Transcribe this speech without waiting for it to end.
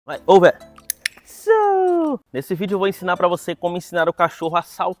Vai, over. So, nesse vídeo eu vou ensinar para você como ensinar o cachorro a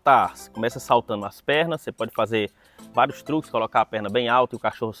saltar. Você começa saltando as pernas, você pode fazer vários truques, colocar a perna bem alta e o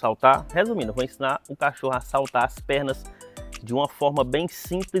cachorro saltar. Resumindo, eu vou ensinar o cachorro a saltar as pernas de uma forma bem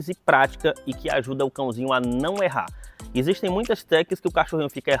simples e prática e que ajuda o cãozinho a não errar. Existem muitas técnicas que o cachorrinho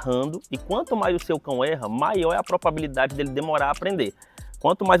fica errando e quanto mais o seu cão erra, maior é a probabilidade dele demorar a aprender.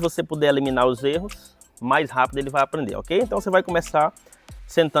 Quanto mais você puder eliminar os erros, mais rápido ele vai aprender, ok? Então você vai começar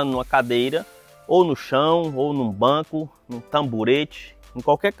sentando numa cadeira, ou no chão, ou num banco, num tamborete, em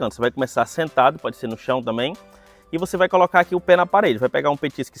qualquer canto. Você vai começar sentado, pode ser no chão também, e você vai colocar aqui o pé na parede. Vai pegar um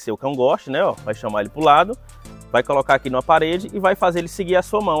petisco que seu cão goste, né? Ó, vai chamar ele para o lado, vai colocar aqui na parede e vai fazer ele seguir a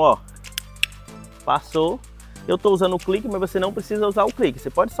sua mão, ó. Passou. Eu estou usando o clique, mas você não precisa usar o clique. Você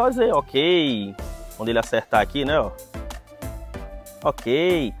pode só dizer, ok, quando ele acertar aqui, né? Ó.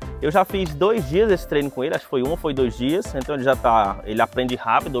 Ok. Eu já fiz 2 dias esse treino com ele, acho que foi 1 ou foi 2 dias. Então ele aprende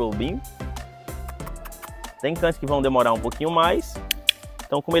rápido, o lobinho. Tem cães que vão demorar um pouquinho mais.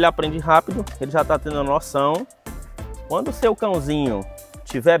 Então, como ele aprende rápido, ele já está tendo a noção. Quando o seu cãozinho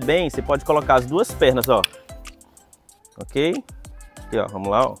estiver bem, você pode colocar as 2 pernas, ó. Ok? Aqui, ó, vamos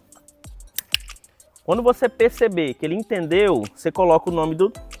lá, ó. Quando você perceber que ele entendeu, você coloca o nome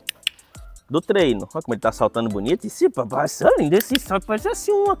do treino. Olha como ele tá saltando bonito. E se papai, além desse salto, parece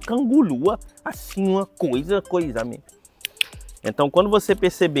assim uma cangulua, assim uma coisa mesmo. Então, quando você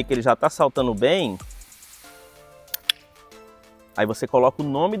perceber que ele já tá saltando bem, aí você coloca o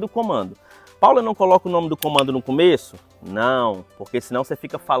nome do comando. Paulo, eu não coloco o nome do comando no começo? Não, porque senão você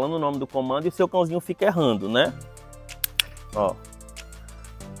fica falando o nome do comando e o seu cãozinho fica errando, né? Ó.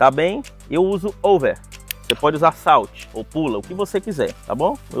 Tá bem? Eu uso over. Você pode usar salt ou pula, o que você quiser, tá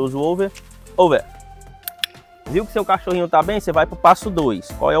bom? Eu uso over, over. Viu que seu cachorrinho tá bem? Você vai pro passo 2.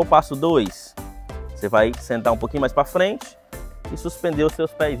 Qual é o passo 2? Você vai sentar um pouquinho mais pra frente e suspender os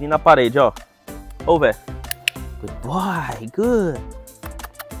seus pezinhos na parede, ó. Over. Good boy, good.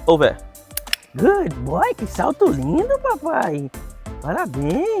 Over. Good boy, que salto lindo, papai.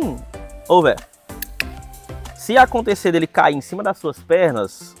 Parabéns. Over. Se acontecer dele cair em cima das suas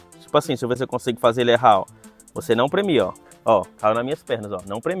pernas, tipo assim, deixa eu ver se eu consigo fazer ele errar, ó. Você não premia, ó. Ó, caiu nas minhas pernas, ó.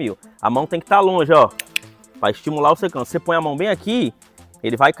 Não premiu. A mão tem que estar longe, ó. Pra estimular o seu cão. Você põe a mão bem aqui,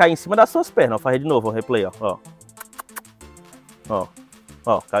 ele vai cair em cima das suas pernas. Ó, faz de novo, ó. Replay, ó. Ó.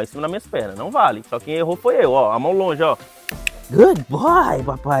 Ó, caiu em cima das minhas pernas. Não vale. Só quem errou foi eu, ó. A mão longe, ó. Good boy,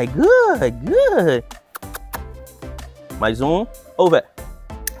 papai. Good, good. Mais um. Over.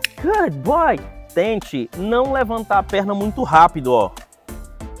 Good boy. Tente não levantar a perna muito rápido, ó.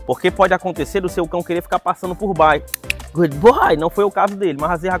 Porque pode acontecer do seu cão querer ficar passando por baixo. Good boy, não foi o caso dele,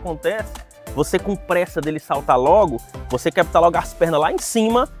 mas às vezes acontece, você com pressa dele saltar logo, você quer botar logo as pernas lá em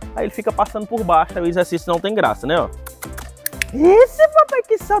cima, aí ele fica passando por baixo, aí o exercício não tem graça, né, ó. Esse papai,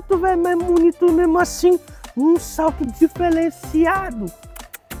 que salto velho mais bonito mesmo assim, um salto diferenciado.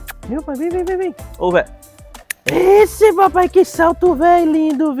 Meu pai, vem. Ô, velho. Esse papai, que salto velho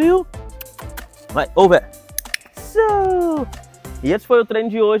lindo, viu? Vai, over. So. E esse foi o treino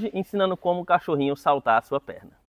de hoje, ensinando como o cachorrinho saltar a sua perna.